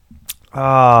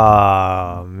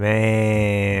Oh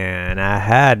man, I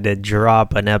had to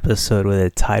drop an episode with a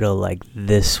title like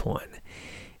this one.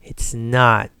 It's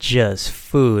not just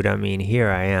food. I mean, here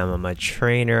I am. I'm a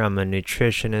trainer, I'm a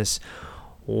nutritionist.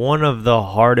 One of the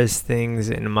hardest things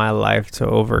in my life to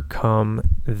overcome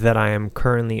that I am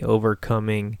currently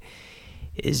overcoming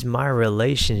is my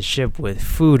relationship with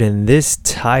food. And this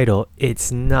title,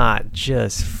 it's not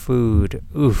just food.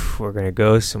 Oof, we're going to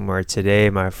go somewhere today,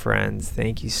 my friends.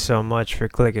 Thank you so much for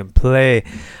clicking play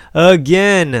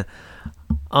again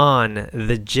on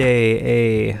the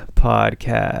JA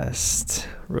podcast.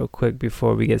 Real quick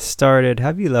before we get started,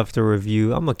 have you left a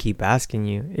review? I'm going to keep asking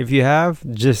you. If you have,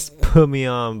 just put me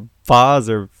on pause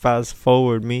or fast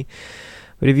forward me.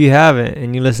 But if you haven't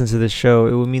and you listen to the show,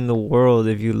 it would mean the world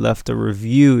if you left a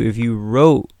review, if you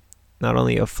wrote not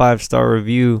only a 5-star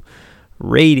review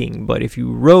rating, but if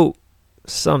you wrote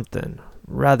something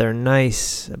rather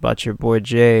nice about your boy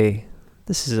Jay.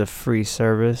 This is a free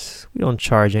service. We don't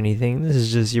charge anything. This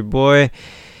is just your boy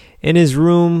in his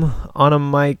room on a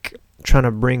mic trying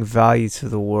to bring value to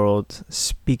the world,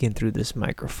 speaking through this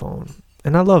microphone.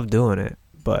 And I love doing it,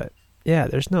 but yeah,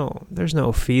 there's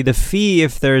no fee. The fee,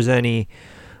 if there's any,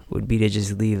 would be to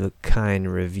just leave a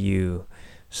kind review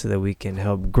so that we can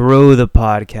help grow the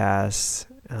podcast,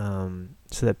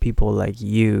 so that people like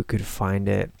you could find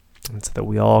it, and so that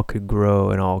we all could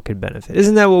grow and all could benefit.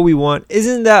 Isn't that what we want?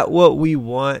 Isn't that what we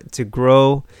want, to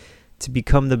grow, to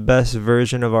become the best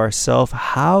version of ourselves?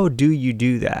 How do you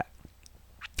do that?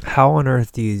 How on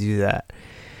earth do you do that?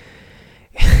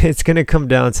 It's going to come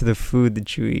down to the food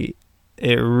that you eat.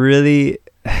 It's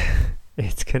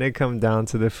going to come down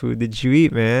to the food that you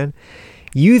eat, man.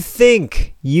 You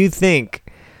think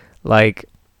like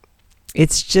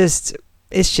it's just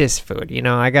food, you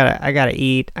know. I gotta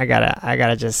eat. I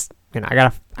gotta just, you know,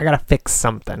 I gotta fix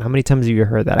something. How many times have you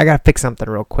heard that? I gotta fix something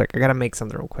real quick. I gotta make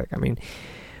something real quick. I mean,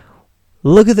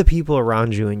 look at the people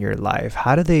around you in your life.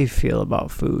 How do they feel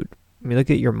about food? I mean,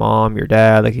 look at your mom, your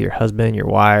dad, look at your husband, your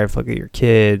wife, look at your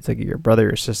kids, look at your brother,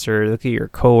 your sister, look at your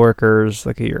coworkers,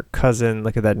 look at your cousin,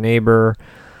 look at that neighbor,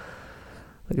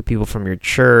 look at people from your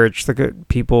church, look at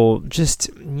people just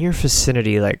in your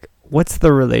vicinity. Like, what's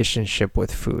the relationship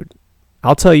with food?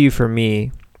 I'll tell you, for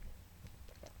me,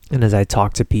 and as I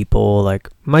talk to people, like,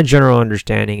 my general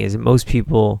understanding is that most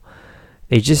people,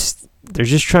 they're just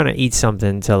trying to eat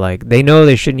something to, like, they know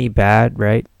they shouldn't eat bad,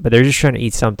 right? But they're just trying to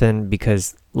eat something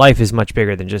because life is much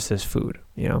bigger than just this food,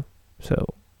 you know? So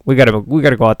we gotta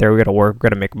go out there, we gotta work, we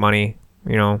gotta make money,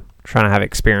 you know, trying to have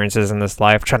experiences in this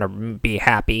life, trying to be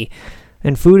happy.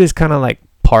 And food is kind of like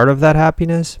part of that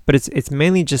happiness, but it's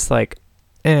mainly just like,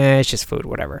 it's just food,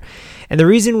 whatever. And the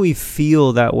reason we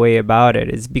feel that way about it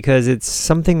is because it's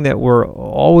something that we're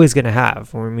always going to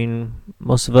have. I mean,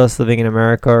 most of us living in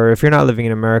America, or if you're not living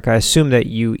in America, I assume that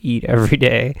you eat every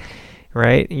day,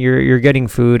 right? You're getting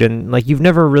food, and like, you've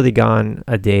never really gone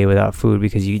a day without food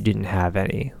because you didn't have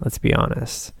any. Let's be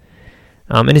honest.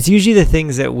 And it's usually the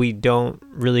things that we don't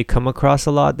really come across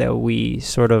a lot that we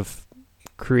sort of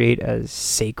create as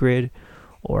sacred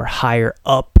or higher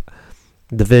up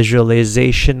the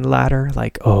visualization ladder,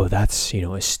 like, oh, that's, you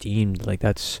know, esteemed, like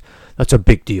that's a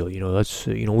big deal, you know, that's,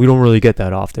 you know, we don't really get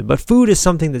that often. But food is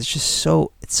something that's just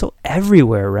it's so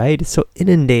everywhere, right? It's so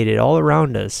inundated all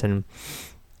around us, and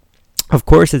of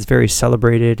course it's very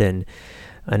celebrated and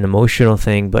an emotional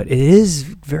thing, but it is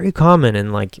very common,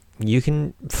 and like, you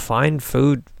can find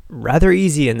food rather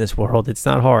easy in this world. It's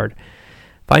not hard.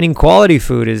 Finding quality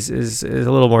food is a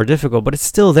little more difficult, but it's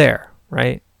still there,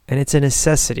 right? And it's a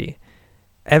necessity.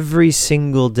 Every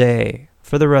single day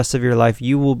for the rest of your life,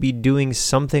 you will be doing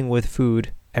something with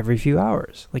food every few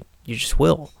hours. Like, you just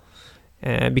will.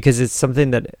 Because it's something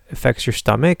that affects your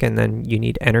stomach, and then you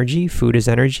need energy. Food is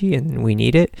energy, and we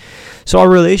need it. So our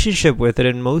relationship with it,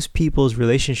 and most people's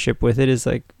relationship with it, is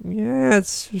like, yeah,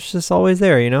 it's just always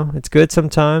there, you know? It's good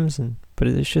sometimes, but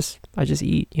it's just, I just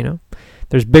eat, you know?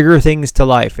 There's bigger things to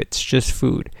life. It's just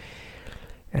food.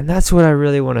 And that's what I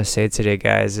really want to say today,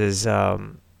 guys, is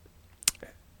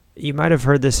you might have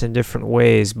heard this in different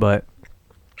ways, but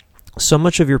so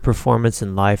much of your performance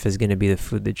in life is going to be the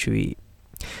food that you eat.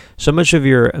 So much of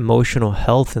your emotional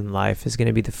health in life is going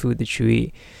to be the food that you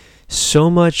eat. So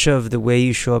much of the way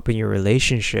you show up in your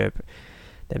relationship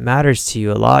that matters to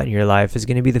you a lot in your life is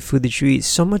going to be the food that you eat.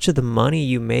 So much of the money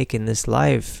you make in this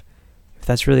life, if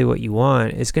that's really what you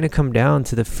want, is going to come down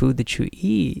to the food that you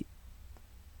eat.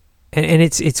 And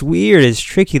it's weird, it's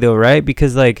tricky though, right?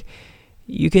 Because like,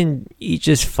 you can eat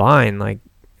just fine, like,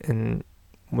 and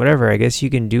whatever, I guess you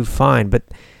can do fine, but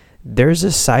there's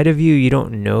a side of you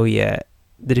don't know yet,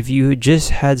 that if you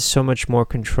just had so much more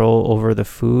control over the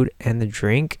food and the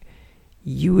drink,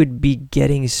 you would be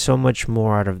getting so much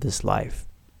more out of this life.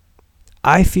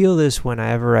 I feel this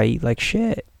whenever I eat like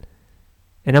shit.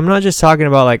 And I'm not just talking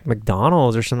about like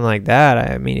McDonald's or something like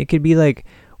that. I mean, it could be like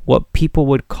what people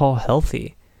would call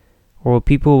healthy, or what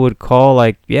people would call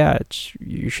like, yeah,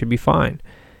 you should be fine.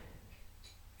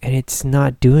 And it's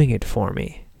not doing it for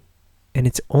me. And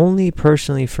it's only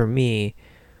personally for me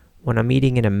when I'm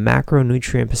eating in a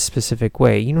macronutrient specific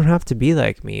way. You don't have to be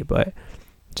like me, but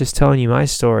just telling you my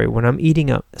story. When I'm eating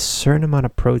a certain amount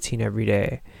of protein every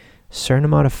day, certain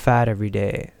amount of fat every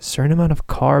day, certain amount of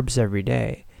carbs every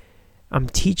day, I'm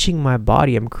teaching my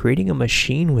body, I'm creating a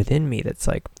machine within me that's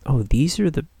like, oh, these are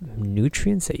the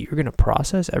nutrients that you're going to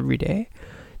process every day.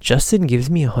 Justin gives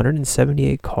me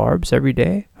 178 carbs every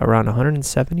day, around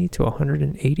 170 to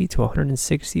 180 to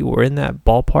 160. We're in that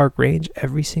ballpark range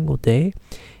every single day.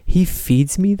 He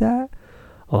feeds me that.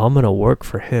 Oh, I'm going to work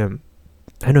for him.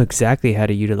 I know exactly how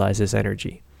to utilize this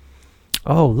energy.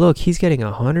 Oh, look, he's getting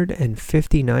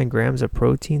 159 grams of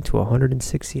protein to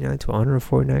 169 to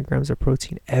 149 grams of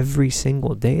protein every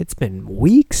single day. It's been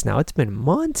weeks now. It's been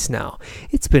months now.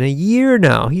 It's been a year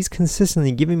now. He's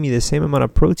consistently giving me the same amount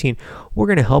of protein. We're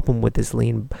going to help him with his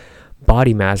lean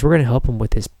body mass. We're going to help him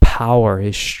with his power,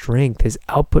 his strength, his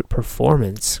output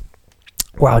performance.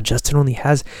 Wow, Justin only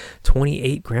has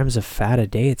 28 grams of fat a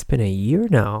day. It's been a year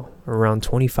now, around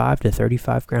 25 to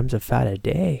 35 grams of fat a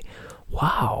day.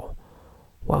 Wow,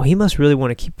 he must really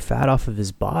want to keep fat off of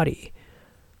his body.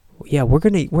 Yeah,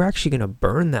 we're actually gonna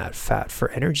burn that fat for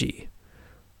energy.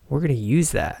 We're gonna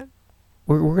use that.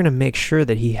 We're gonna make sure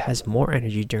that he has more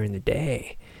energy during the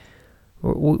day.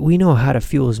 We know how to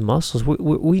fuel his muscles.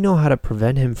 We know how to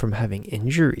prevent him from having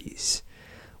injuries.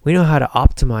 We know how to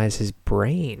optimize his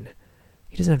brain.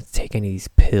 He doesn't have to take any of these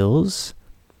pills.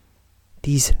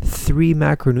 These 3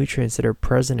 macronutrients that are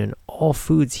present in all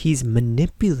foods, he's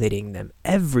manipulating them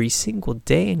every single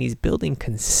day, and he's building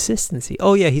consistency.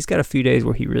 Oh yeah, he's got a few days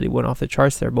where he really went off the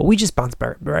charts there, but we just bounced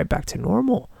right back to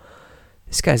normal.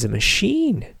 This guy's a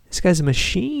machine.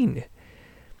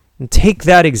 And take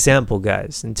that example,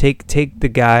 guys, and take the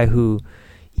guy who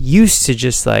used to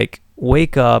just like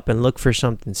wake up and look for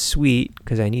something sweet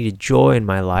because I needed joy in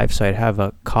my life, so I'd have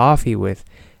a coffee with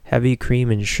heavy cream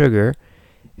and sugar.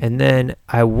 And then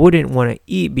I wouldn't want to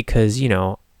eat because,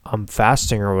 I'm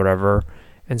fasting or whatever.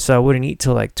 And so I wouldn't eat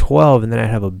till like 12, and then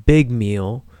I'd have a big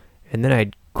meal, and then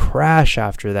I'd crash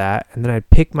after that. And then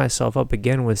I'd pick myself up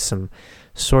again with some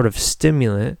sort of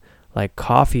stimulant like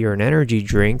coffee or an energy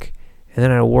drink. And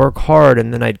then I'd work hard,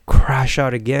 and then I'd crash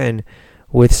out again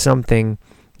with something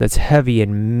that's heavy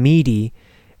and meaty.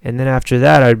 And then after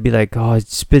that, I'd be like, oh,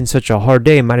 it's been such a hard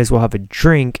day. Might as well have a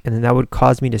drink. And then that would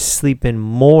cause me to sleep in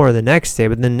more the next day.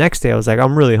 But then the next day, I was like,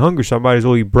 I'm really hungry, so I might as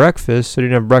well eat breakfast. So I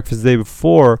didn't have breakfast the day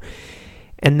before.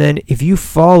 And then if you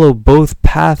follow both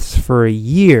paths for a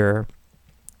year,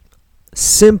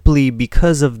 simply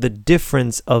because of the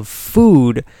difference of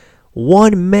food,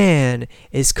 one man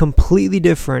is completely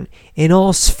different in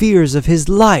all spheres of his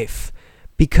life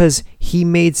because he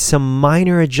made some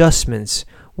minor adjustments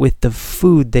with the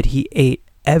food that he ate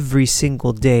every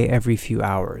single day, every few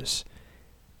hours.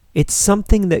 It's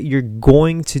something that you're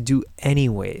going to do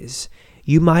anyways.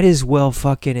 You might as well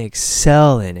fucking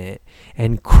excel in it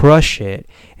and crush it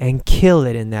and kill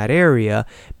it in that area,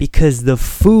 because the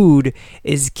food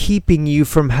is keeping you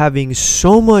from having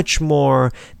so much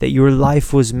more that your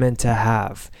life was meant to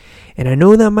have. And I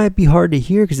know that might be hard to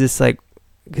hear because it's like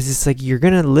you're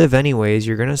going to live anyways,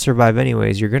 you're going to survive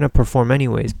anyways, you're going to perform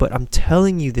anyways. But I'm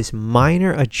telling you, this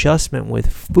minor adjustment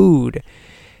with food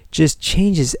just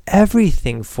changes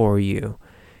everything for you.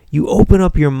 You open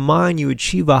up your mind, you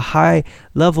achieve a high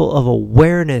level of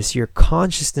awareness, your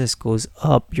consciousness goes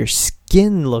up, your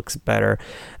skin looks better.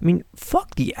 I mean,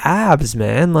 fuck the abs,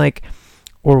 man.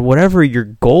 Or whatever your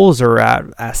goals are at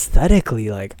aesthetically.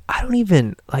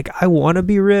 I want to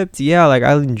be ripped. Yeah,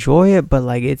 I enjoy it, but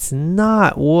it's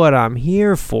not what I'm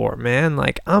here for, man.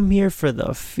 I'm here for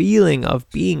the feeling of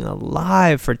being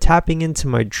alive, for tapping into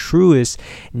my truest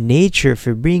nature,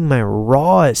 for being my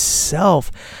rawest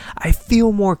self. I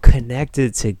feel more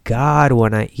connected to God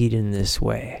when I eat in this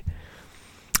way.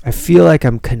 I feel like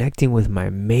I'm connecting with my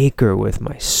maker, with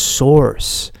my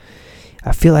source.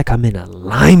 I feel like I'm in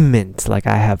alignment, like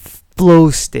I have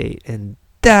flow state, and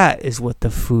that is what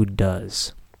the food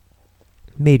does.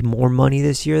 Made more money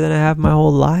this year than I have my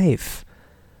whole life.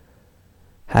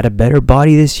 Had a better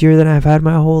body this year than I've had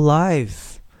my whole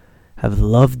life. Have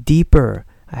loved deeper.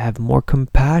 I have more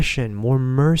compassion, more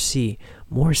mercy,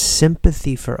 more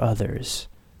sympathy for others.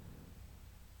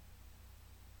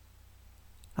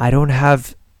 I don't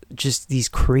have just these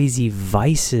crazy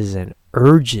vices and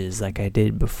urges like I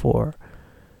did before.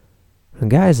 And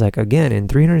guys, like, again, in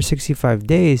 365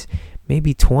 days,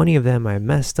 maybe 20 of them I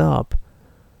messed up.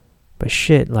 But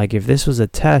shit, like, if this was a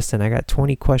test and I got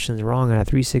 20 questions wrong out of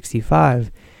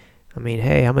 365, I mean,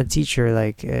 hey, I'm a teacher,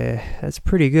 like, that's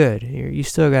pretty good. You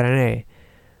still got an A.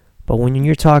 But when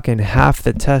you're talking half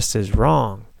the test is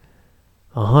wrong,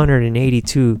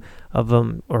 182 of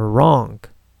them are wrong,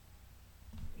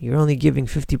 you're only giving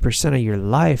 50% of your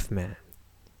life, man.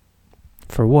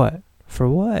 For what? For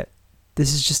what?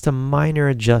 This is just a minor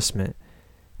adjustment.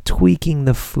 Tweaking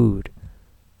the food.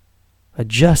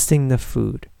 Adjusting the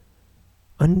food.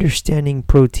 Understanding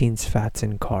proteins, fats,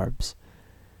 and carbs.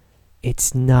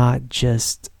 It's not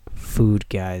just food,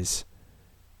 guys.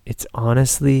 It's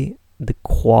honestly the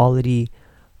quality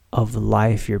of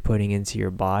life you're putting into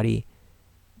your body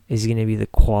is going to be the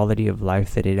quality of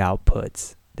life that it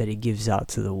outputs, that it gives out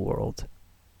to the world.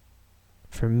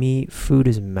 For me, food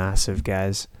is massive,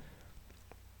 guys.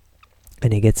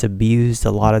 And it gets abused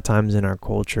a lot of times in our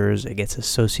cultures. It gets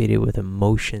associated with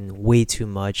emotion way too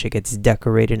much. It gets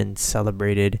decorated and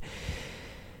celebrated.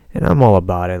 And I'm all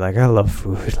about it. Like, I love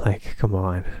food. Like, come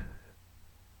on.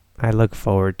 I look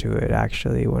forward to it,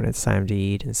 actually, when it's time to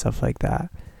eat and stuff like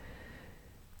that.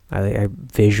 I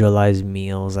visualize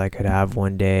meals I could have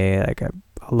one day. Like, I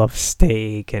love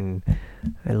steak, and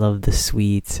I love the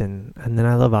sweets, and then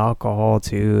I love alcohol,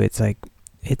 too. It's like,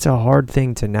 it's a hard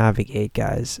thing to navigate,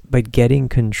 guys. But getting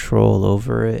control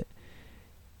over it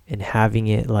and having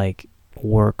it, like,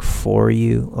 work for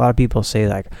you. A lot of people say,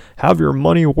 like, have your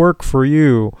money work for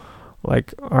you.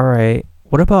 Like, all right,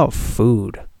 what about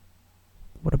food?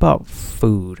 What about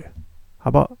food? How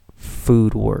about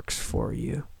food works for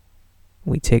you?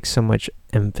 We take so much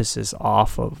emphasis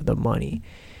off of the money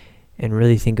and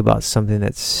really think about something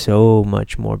that's so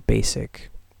much more basic.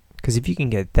 Because if you can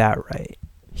get that right,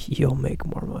 you'll make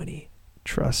more money.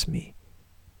 Trust me.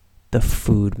 The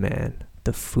food, man.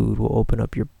 The food will open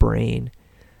up your brain.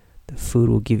 The food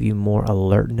will give you more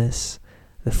alertness.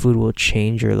 The food will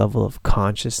change your level of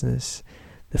consciousness.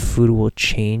 The food will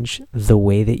change the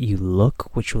way that you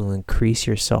look, which will increase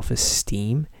your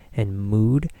self-esteem and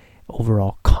mood,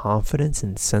 overall confidence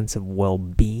and sense of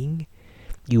well-being.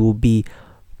 You will be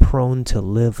prone to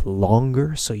live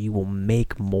longer, so you will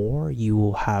make more. You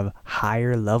will have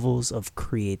higher levels of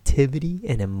creativity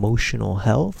and emotional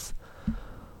health.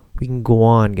 We can go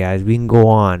on, guys. We can go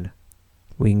on.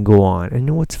 And you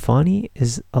know what's funny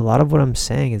is a lot of what I'm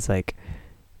saying is like,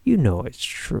 you know it's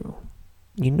true.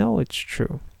 It's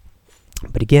true.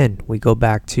 But again, we go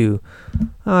back to,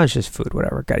 it's just food,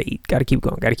 whatever. Gotta eat. Gotta keep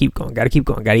going. Gotta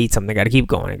eat something. Gotta keep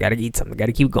going. Gotta eat something.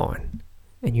 Gotta keep going.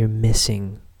 And you're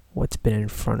missing what's been in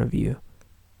front of you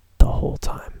the whole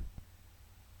time.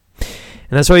 And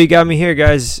that's why you got me here,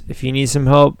 guys. If you need some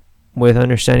help with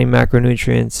understanding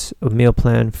macronutrients, a meal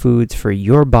plan, foods for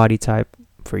your body type,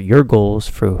 for your goals,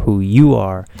 for who you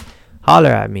are,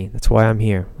 holler at me. That's why I'm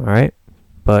here, all right?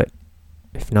 But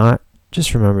if not,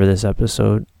 just remember this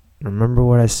episode. Remember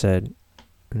what I said.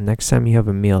 Next time you have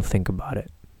a meal, think about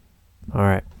it. All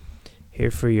right.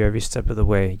 Here for you every step of the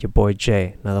way. Your boy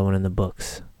Jay. Another one in the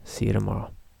books. See you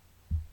tomorrow.